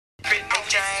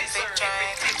Hey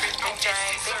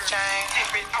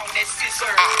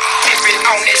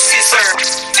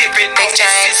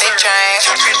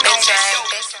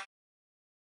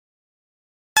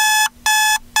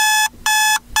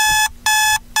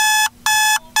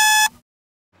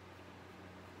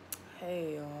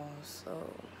y'all, so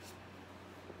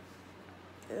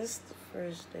it's the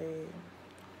first day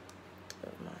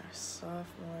of my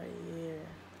sophomore year.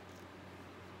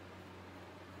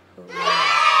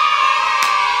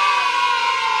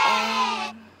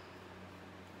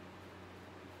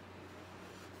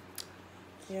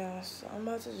 Yeah, so I'm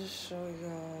about to just show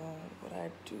y'all what I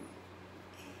do.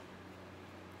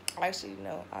 Actually,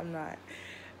 no, I'm not.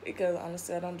 Because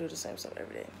honestly, I don't do the same stuff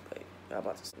every day. But I'm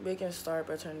about to we can start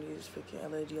by turning these freaking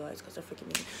LED lights because they're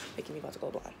making me about to go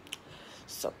blind.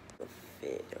 So,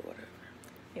 fit or whatever.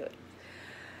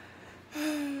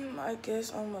 Anyway, I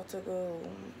guess I'm about to go.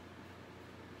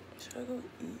 Should I go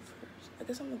eat first? I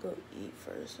guess I'm gonna go eat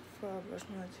first before I brush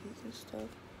my teeth and stuff.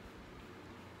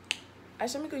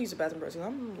 Actually, I'm gonna go use the bathroom first.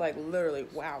 I'm like literally,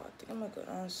 wow. I think I'm gonna go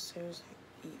downstairs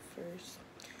and eat first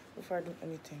before I do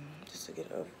anything, just to get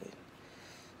it over with.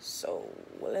 So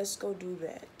let's go do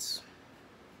that. So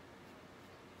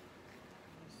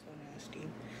nasty.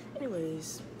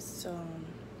 Anyways, so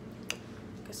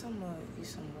I guess I'm gonna eat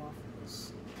some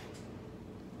waffles.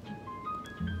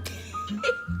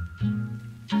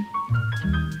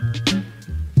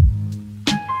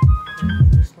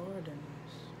 It's lower than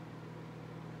this.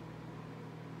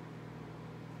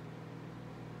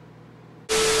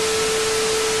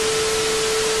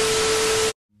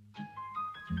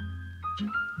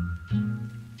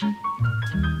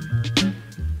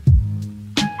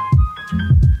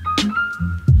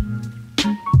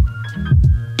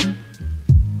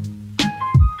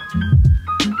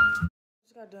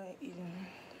 Just got done eating.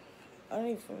 I don't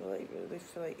even really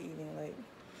feel like eating, like,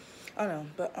 I don't know,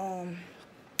 but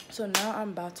so now I'm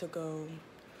about to go,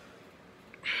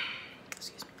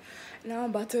 excuse me, now I'm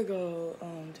about to go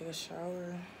take a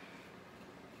shower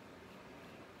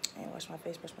and wash my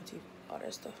face, brush my teeth, all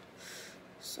that stuff.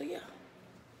 So yeah.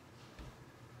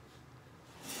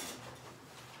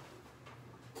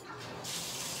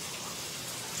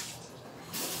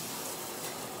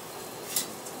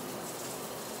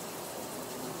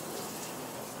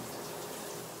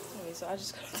 So I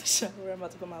just got out the shower. I'm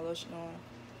about to put my lotion on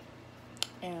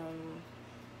and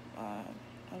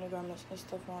undergarments and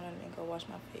stuff on, and then go wash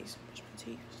my face, brush my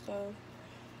teeth and stuff,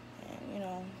 and you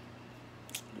know,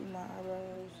 do my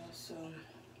eyebrows. So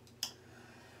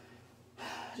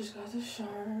just got out the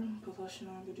shower, put lotion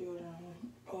on, put deodorant,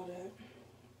 all that.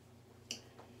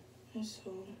 And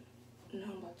so now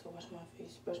I'm about to wash my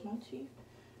face, brush my teeth,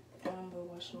 and I'm gonna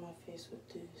wash my face with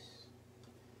this.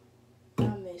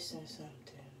 I'm missing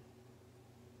something.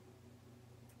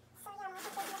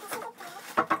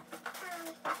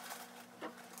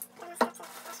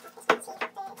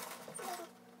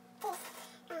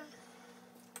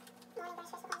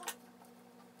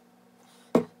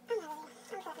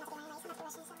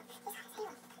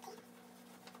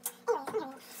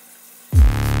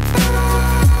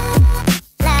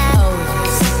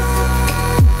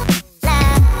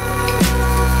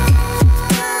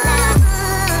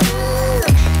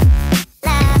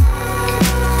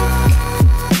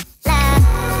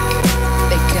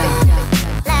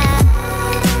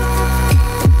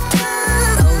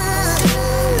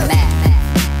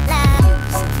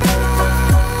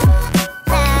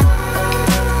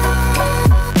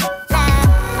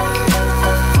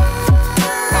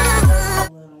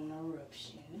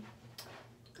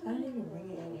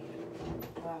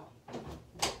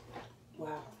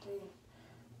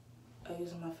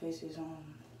 Using my face is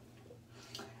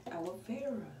aloe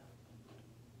vera.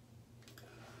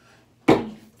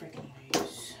 Freaking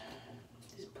nice.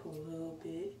 Just pull a little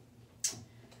bit.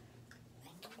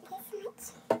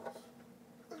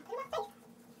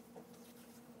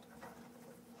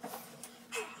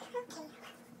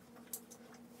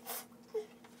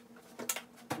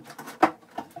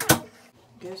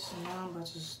 Guess now I'm about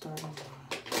to start on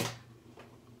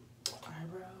my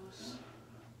eyebrows.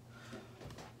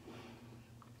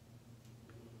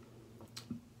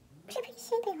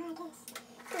 Super hard, I guess.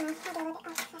 I'll do a little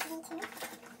bit of front too.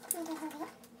 I'll do a little bit.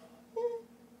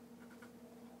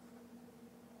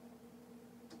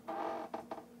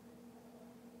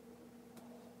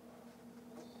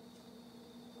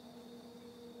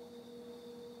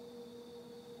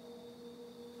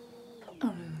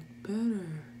 Oh, they look better.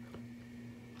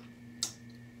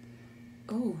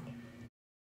 Oh.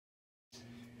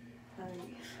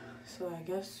 Alright, so I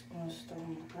guess I'm gonna start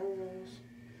on my eyebrows.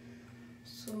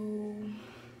 So,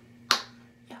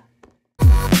 yeah.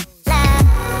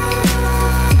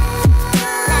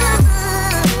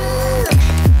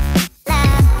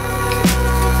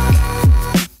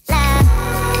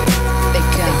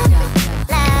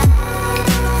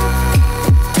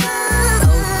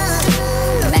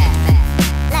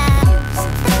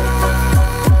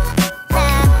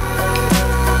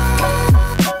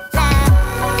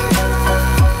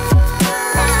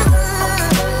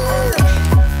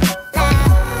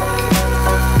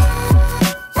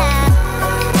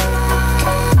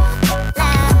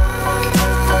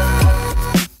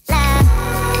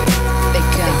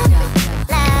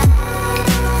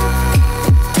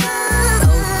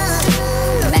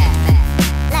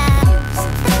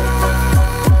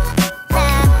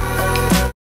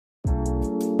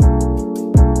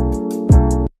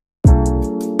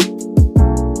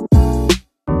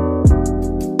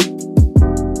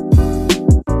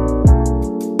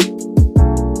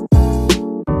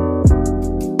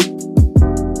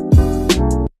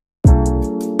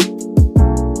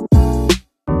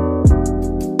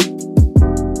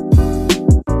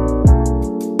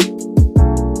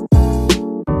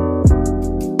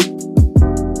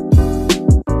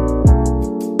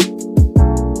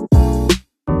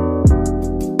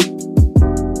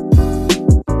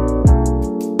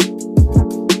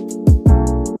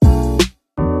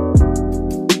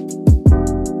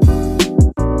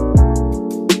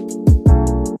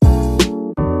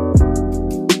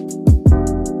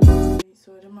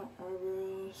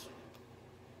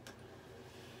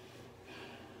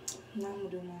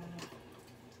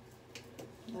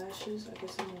 wishes. I get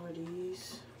some more of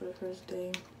these for the first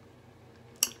day.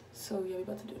 So yeah, we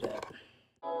about to do that.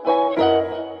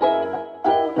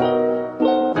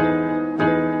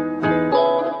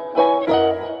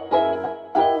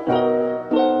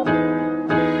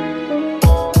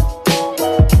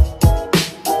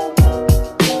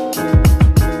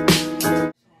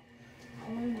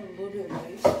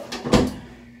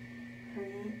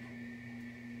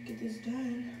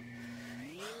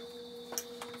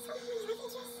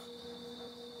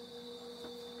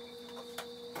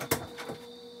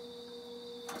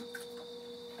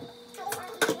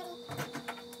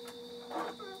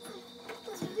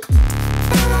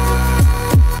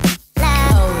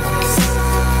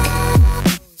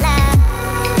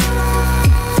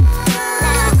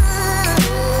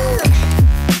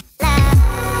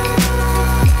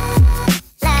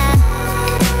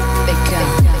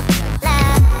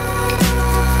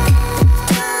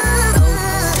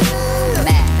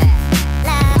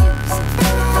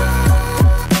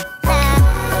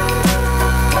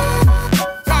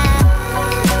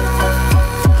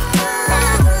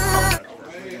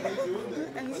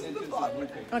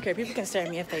 Okay, people can stare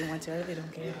at me if they want to. I really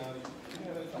don't care.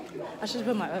 I should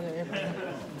put my other earbud.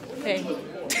 Hey.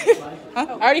 Huh?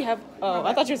 I already have. Oh,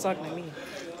 I thought you were talking to me.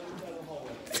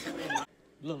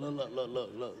 Look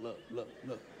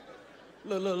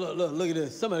at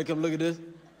this. Somebody come look at this.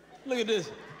 Look at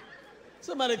this.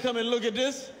 Somebody come and look at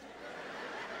this.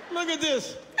 Look at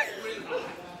this.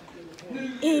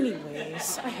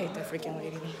 Anyways, I hate that freaking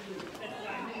lady.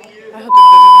 I hope this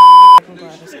bitch is not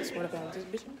regardless. I swear to God, this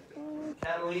bitch.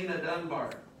 Catalina Dunbar.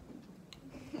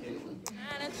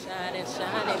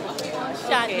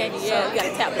 Shining. Yeah, you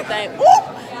gotta tap the thing.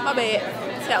 Ooh, my bad.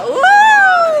 So, ooh.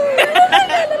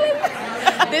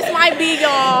 This might be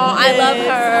y'all. I love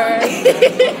her.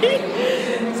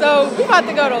 So we about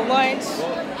to go to lunch,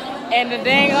 and the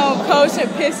dang old coach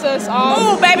had pissed us off.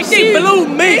 Ooh, baby, she blew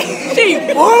me. She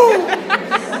woo.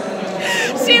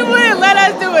 She wouldn't let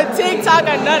us do a TikTok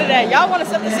or none of that. Y'all want to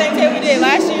set the same table we did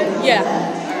last year? Yeah.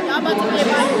 Y'all about to play by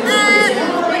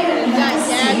got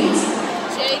Gabby,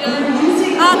 Jada.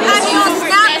 Got me on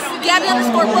Snap,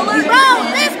 Gabby_Buller. Bro,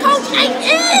 this coach ain't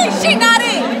in. She not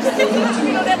in.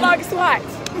 You know that log is too hot.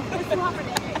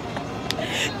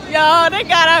 Yo, they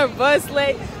got our bus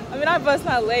late. I mean, our bus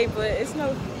not late, but it's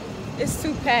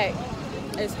too packed.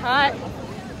 It's hot.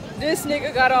 This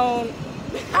nigga got on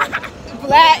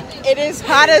black. It is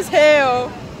hot as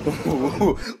hell.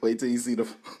 Wait till you see the.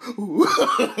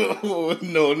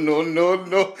 No.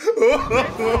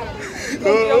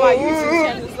 Go on my YouTube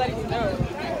channel, just letting you know.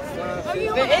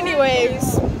 But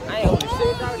anyways,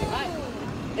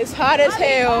 it's hot as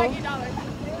hell.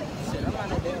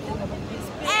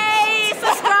 Hey,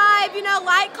 subscribe,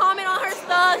 like, comment on her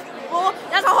stuff. Well,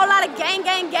 that's a whole lot of gang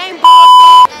bullshit.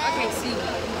 I can't see.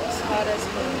 It's hot as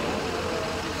hell.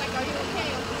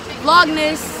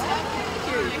 Vlogmas.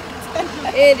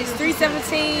 It is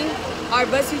 3:17. Our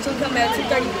bus usually come at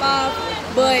 2:35,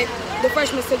 but the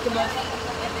freshmen took the bus.